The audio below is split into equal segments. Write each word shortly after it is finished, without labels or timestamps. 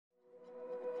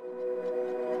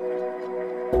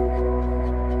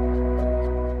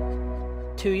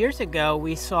2 years ago,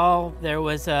 we saw there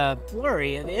was a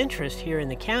flurry of interest here in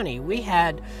the county. We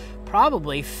had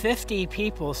probably 50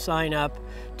 people sign up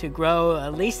to grow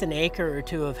at least an acre or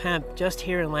two of hemp just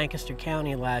here in Lancaster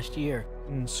County last year.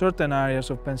 In certain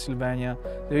areas of Pennsylvania,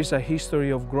 there is a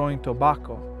history of growing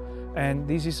tobacco, and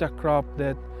this is a crop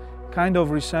that kind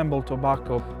of resembles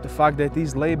tobacco. The fact that it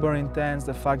is labor intense,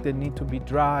 the fact that it needs to be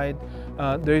dried,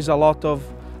 there is a lot of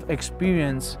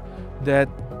experience that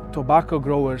tobacco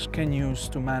growers can use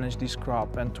to manage this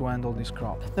crop and to handle this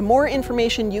crop. The more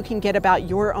information you can get about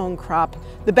your own crop,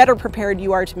 the better prepared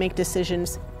you are to make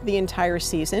decisions the entire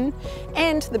season,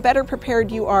 and the better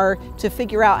prepared you are to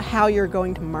figure out how you're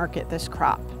going to market this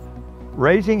crop.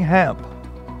 Raising hemp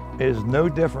is no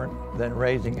different than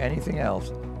raising anything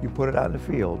else. You put it out in the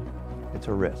field, it's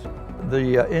a risk.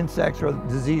 The insects or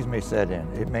disease may set in,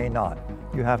 it may not.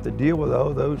 You have to deal with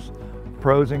all those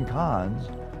pros and cons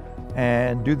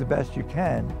and do the best you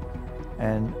can,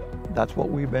 and that's what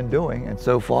we've been doing, and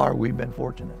so far we've been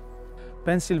fortunate.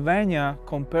 Pennsylvania,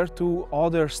 compared to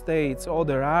other states,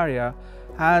 other areas,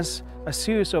 has a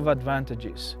series of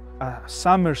advantages. A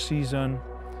summer season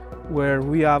where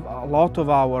we have a lot of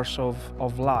hours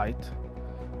of light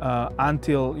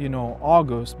until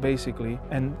August basically,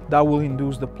 and that will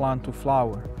induce the plant to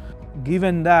flower.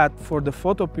 Given that, for the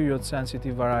photoperiod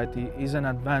sensitive variety is an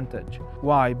advantage.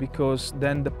 Why? Because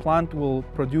then the plant will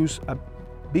produce a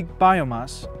big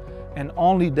biomass and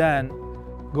only then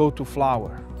go to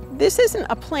flower. This isn't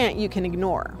a plant you can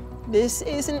ignore. This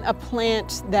isn't a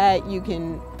plant that you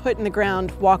can put in the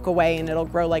ground, walk away, and it'll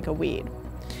grow like a weed.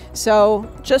 So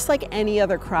just like any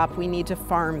other crop, we need to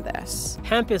farm this.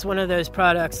 Hemp is one of those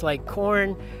products like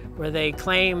corn where they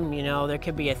claim, there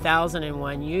could be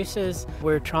 1,001 uses.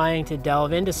 We're trying to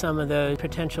delve into some of those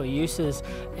potential uses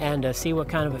and see what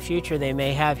kind of a future they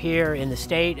may have here in the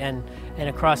state and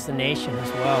across the nation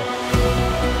as well.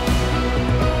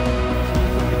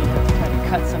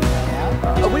 Cut some of that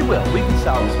out? We will. We can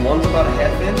sell this. One's about a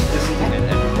half inch. This is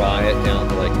And dry it down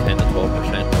to like 10 to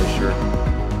 12% moisture.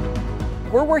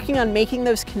 We're working on making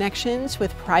those connections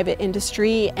with private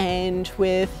industry and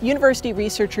with university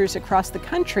researchers across the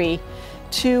country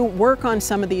to work on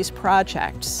some of these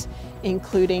projects,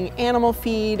 including animal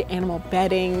feed, animal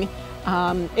bedding,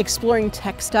 exploring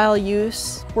textile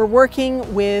use. We're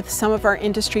working with some of our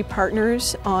industry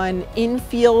partners on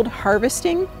in-field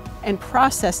harvesting and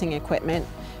processing equipment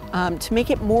to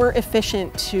make it more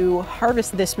efficient to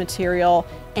harvest this material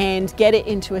and get it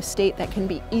into a state that can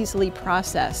be easily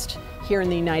processed here in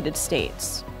the United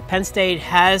States. Penn State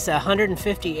has a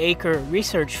 150-acre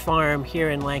research farm here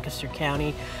in Lancaster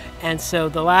County, and so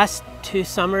the last 2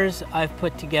 summers I've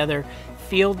put together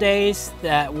field days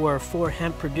that were for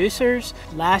hemp producers.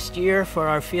 Last year for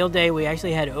our field day we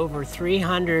actually had over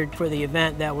 300 for the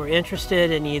event that were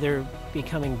interested in either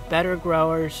becoming better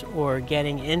growers or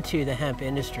getting into the hemp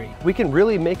industry. We can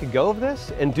really make a go of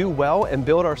this and do well and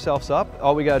build ourselves up.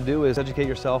 All we got to do is educate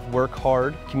yourself, work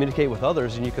hard, communicate with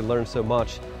others, and you can learn so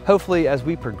much. Hopefully as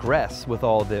we progress with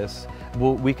all this,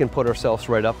 we can put ourselves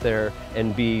right up there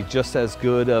and be just as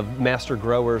good of master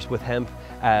growers with hemp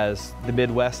as the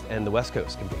Midwest and the West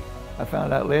Coast can be. I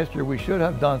found out last year we should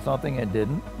have done something and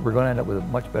didn't. We're going to end up with a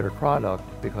much better product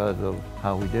because of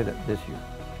how we did it this year.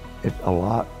 It's a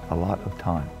lot of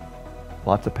time,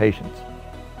 lots of patience.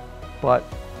 But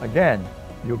again,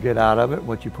 you'll get out of it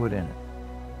what you put in it.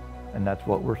 And that's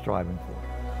what we're striving for.